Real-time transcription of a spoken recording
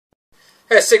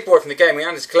Hey, it's Sick Boy from the Gaming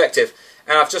and his Collective,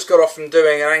 and I've just got off from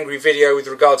doing an angry video with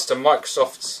regards to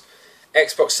Microsoft's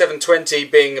Xbox 720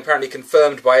 being apparently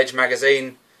confirmed by Edge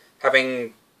magazine,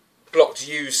 having blocked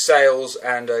used sales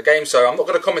and games. So I'm not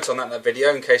going to comment on that in that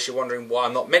video in case you're wondering why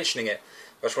I'm not mentioning it.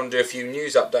 I just want to do a few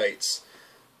news updates.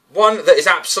 One that is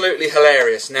absolutely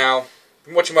hilarious. Now,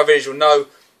 from watching my videos you'll know,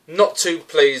 not too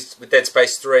pleased with Dead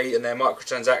Space 3 and their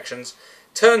microtransactions.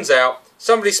 Turns out,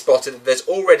 somebody spotted that there's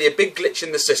already a big glitch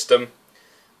in the system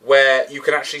where you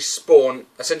can actually spawn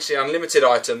essentially unlimited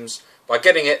items by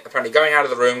getting it, apparently going out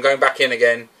of the room, going back in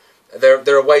again. There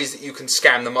are ways that you can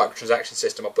scam the microtransaction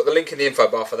system. I'll put the link in the info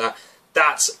bar for that.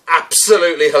 That's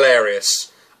absolutely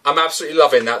hilarious. I'm absolutely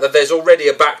loving that there's already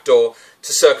a backdoor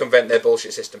to circumvent their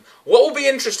bullshit system. What will be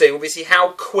interesting will be see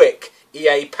how quick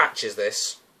EA patches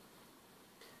this.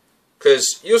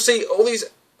 Because you'll see all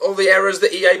the errors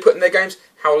that EA put in their games,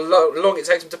 how long it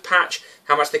takes them to patch,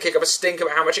 how much they kick up a stink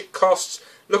about how much it costs.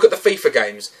 Look at the FIFA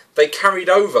games. They carried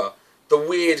over the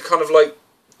weird kind of like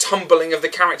tumbling of the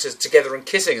characters together and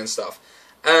kissing and stuff.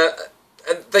 And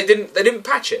they didn't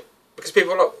patch it because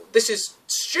people are like, this is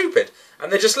stupid,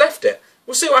 and they just left it.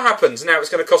 We'll see what happens now. It's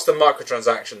going to cost them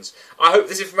microtransactions. I hope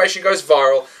this information goes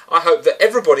viral. I hope that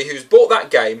everybody who's bought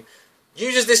that game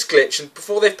uses this glitch and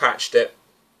before they've patched it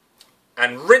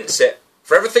and rinse it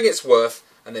for everything it's worth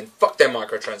and then fuck their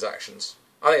microtransactions.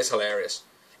 I think it's hilarious.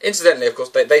 Incidentally, of course,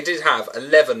 they did have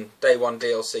 11 Day 1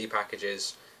 DLC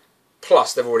packages,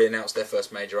 plus they've already announced their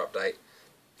first major update.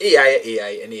 EA are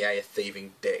EA, and EA are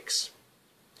thieving dicks.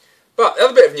 But the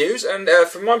other bit of news, and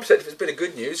from my perspective it's a bit of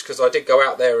good news, because I did go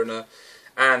out there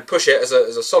and push it as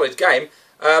a solid game.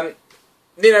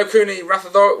 Kuni, Wrath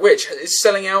of the Witch is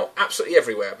selling out absolutely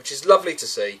everywhere, which is lovely to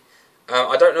see.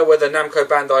 I don't know whether Namco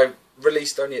Bandai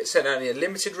sent only a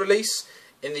limited release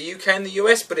in the UK and the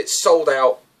US, but it's sold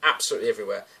out absolutely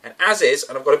everywhere. And as is,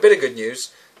 and I've got a bit of good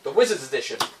news, the Wizards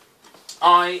Edition.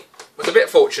 I was a bit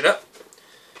fortunate,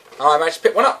 and I managed to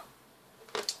pick one up.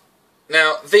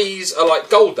 Now, these are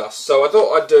like gold dust, so I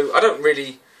thought I'd do, not that I'm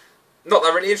really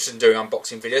interested in doing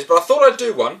unboxing videos, but I thought I'd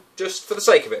do one, just for the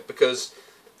sake of it, because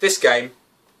this game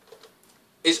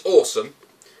is awesome,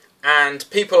 and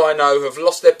people I know have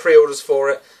lost their pre-orders for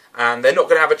it, and they're not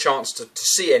going to have a chance to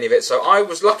see any of it. So I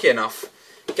was lucky enough,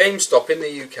 GameStop in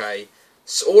the UK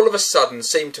all of a sudden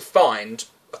seemed to find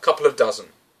a couple of dozen.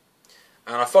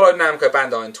 And I followed Namco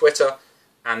Bandai on Twitter,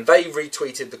 and they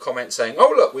retweeted the comment saying,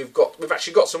 "Oh look, we've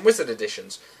actually got some Wizard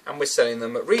editions, and we're selling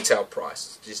them at retail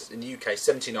price, just in the UK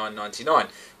 $79.99.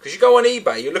 Because you go on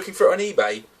eBay, you're looking for it on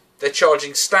eBay, they're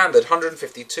charging standard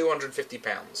 £150,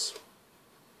 £250.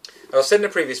 As I said in the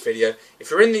previous video,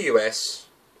 if you're in the US,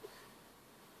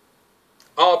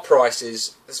 our price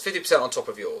is 50% on top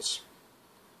of yours.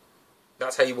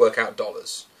 That's how you work out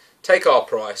dollars. Take our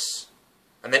price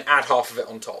and then add half of it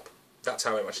on top. That's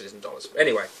how much it is in dollars.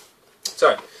 Anyway,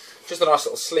 so just a nice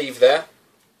little sleeve there.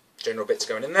 General bits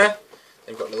going in there. Then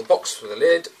we've got a little box with a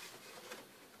lid.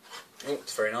 Oh,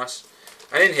 it's very nice.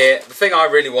 And in here, the thing I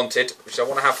really wanted, which I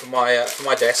want to have for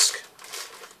my desk,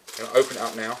 I'm going to open it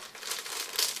up now,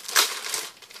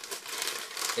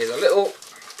 is a little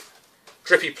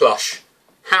drippy plush.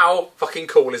 How fucking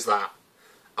cool is that?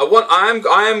 I am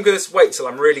going to wait till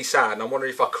I'm really sad, and I'm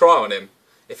wondering if I cry on him,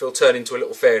 if he'll turn into a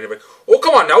little fairy and he'll be, "Oh,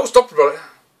 come on now, stop, brother.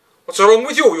 What's wrong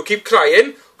with you? You keep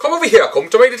crying. Come over here, come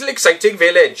to my little exciting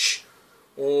village.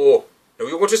 Oh, now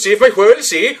you want to see if my world,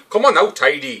 see? Come on now,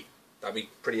 tidy." That'd be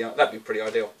pretty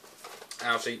ideal. And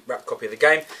obviously, wrapped copy of the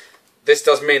game. This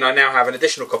does mean I now have an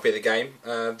additional copy of the game.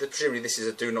 Presumably this is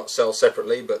a do not sell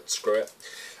separately, but screw it.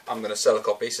 I'm going to sell a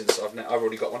copy since I've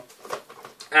already got one.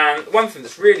 And one thing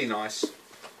that's really nice,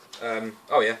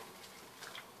 oh yeah,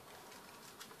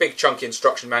 big chunky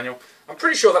instruction manual. I'm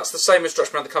pretty sure that's the same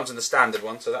instruction manual that comes in the standard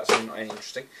one, so that's not any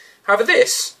interesting. However,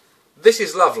 this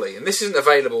is lovely, and this isn't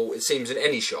available, it seems, in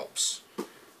any shops.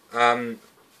 What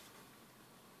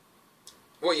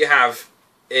you have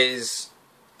is,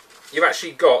 you've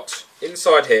actually got,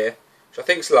 inside here, which I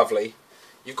think is lovely,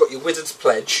 you've got your Wizard's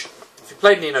Pledge. If you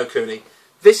played Ni no Kuni,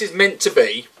 this is meant to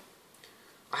be,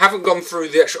 I haven't gone through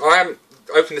the actual, I haven't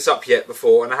opened this up yet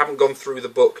before, and I haven't gone through the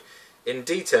book in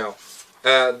detail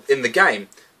in the game,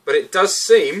 but it does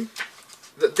seem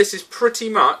that this is pretty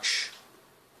much,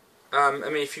 I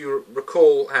mean, if you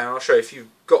recall, and I'll show you, if you've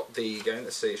got the game,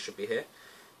 let's see, it should be here.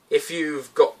 If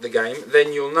you've got the game,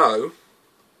 then you'll know,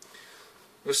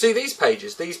 you'll see these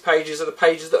pages. These pages are the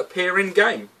pages that appear in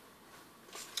game.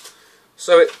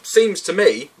 So it seems to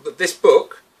me that this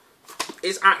book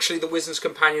is actually the Wizard's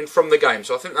Companion from the game.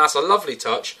 So I think that's a lovely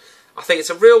touch. I think it's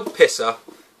a real pisser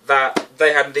that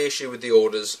they had the issue with the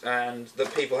orders and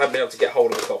that people haven't been able to get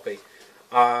hold of a copy.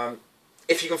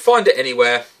 if you can find it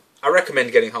anywhere, I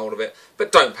recommend getting hold of it,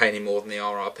 but don't pay any more than the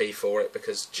RRP for it,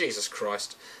 because Jesus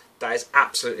Christ, that is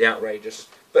absolutely outrageous.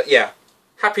 But yeah,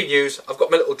 happy news. I've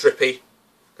got my little Drippy.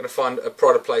 Going to find a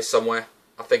Pride of Place somewhere.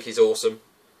 I think he's awesome.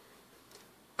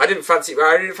 I didn't fancy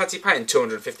paying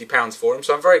 £250 for him,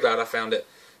 so I'm very glad I found it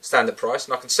standard price,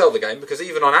 and I can sell the game, because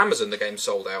even on Amazon the game's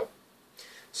sold out.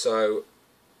 So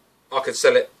I could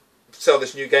sell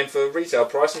this new game for retail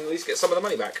price and at least get some of the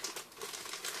money back,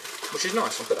 which is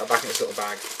nice. I'll put that back in its little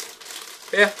bag.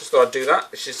 But yeah, just thought I'd do that.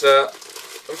 Which is, I'm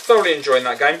thoroughly enjoying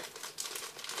that game,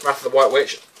 Wrath of the White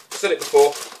Witch. I've said it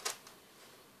before.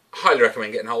 Highly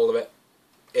recommend getting hold of it.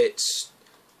 It's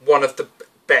one of the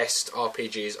best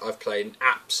RPGs I've played in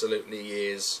absolutely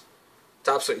years. It's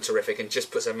absolutely terrific and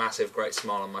just puts a massive, great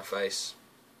smile on my face.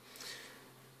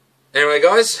 Anyway,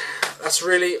 guys, that's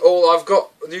really all I've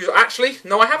got. Actually,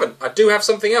 no, I haven't. I do have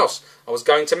something else I was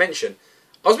going to mention.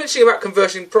 I was mentioning about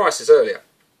conversion prices earlier.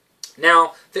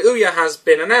 Now, the Ouya has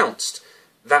been announced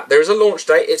that there is a launch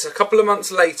date. It's a couple of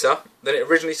months later than it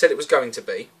originally said it was going to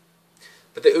be.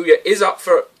 But the Ouya is up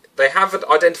for... They have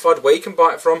identified where you can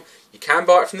buy it from. You can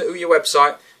buy it from the Ouya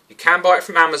website. You can buy it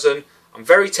from Amazon. I'm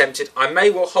very tempted. I may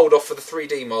well hold off for the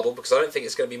 3D model because I don't think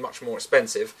it's going to be much more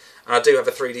expensive. And I do have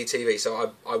a 3D TV,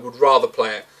 so I would rather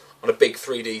play it on a big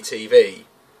 3D TV.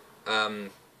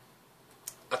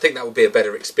 I think that would be a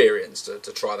better experience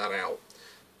to try that out.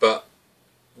 But,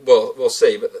 well, we'll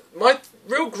see. But my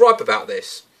real gripe about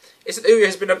this is that Ouya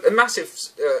has been a massive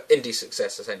indie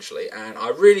success, essentially, and I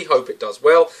really hope it does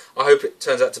well. I hope it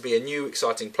turns out to be a new,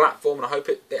 exciting platform, and I hope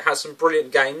it has some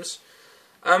brilliant games.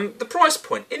 The price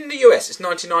point, in the US, it's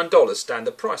 $99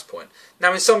 standard price point.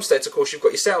 Now, in some states, of course, you've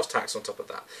got your sales tax on top of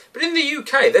that. But in the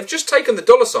UK, they've just taken the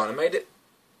dollar sign and made it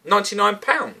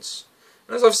 £99.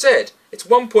 And as I've said, it's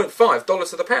 $1.5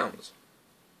 to the pound.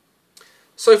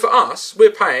 So for us,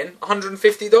 we're paying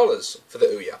 $150 for the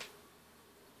Ouya,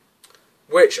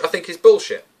 which I think is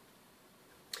bullshit.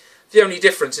 The only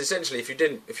difference, essentially, if you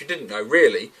didn't know,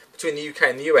 really, between the UK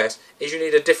and the US, is you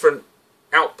need a different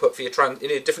output for your you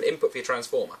need a different input for your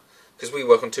transformer, because we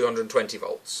work on 220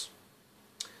 volts.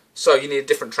 So you need a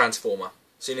different transformer.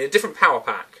 So you need a different power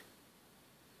pack,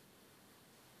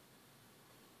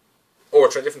 or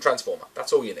a different transformer.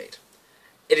 That's all you need.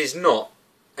 It is not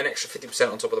an extra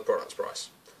 50% on top of the product's price.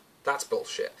 That's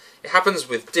bullshit. It happens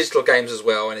with digital games as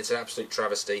well, and it's an absolute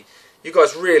travesty. You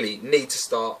guys really need to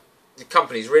start, the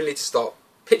companies really need to start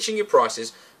pitching your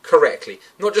prices correctly,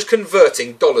 not just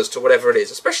converting dollars to whatever it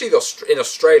is, especially in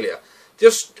Australia. In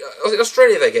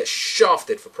Australia they get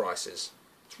shafted for prices.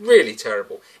 It's really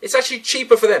terrible. It's actually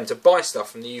cheaper for them to buy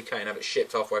stuff from the UK and have it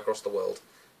shipped halfway across the world.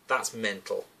 That's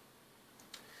mental.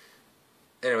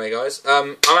 Anyway, guys,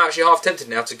 I'm actually half tempted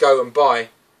now to go and buy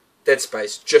Dead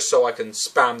Space just so I can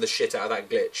spam the shit out of that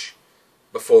glitch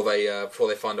before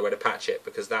they find a way to patch it,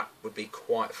 because that would be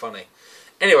quite funny.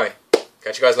 Anyway,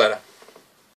 catch you guys later.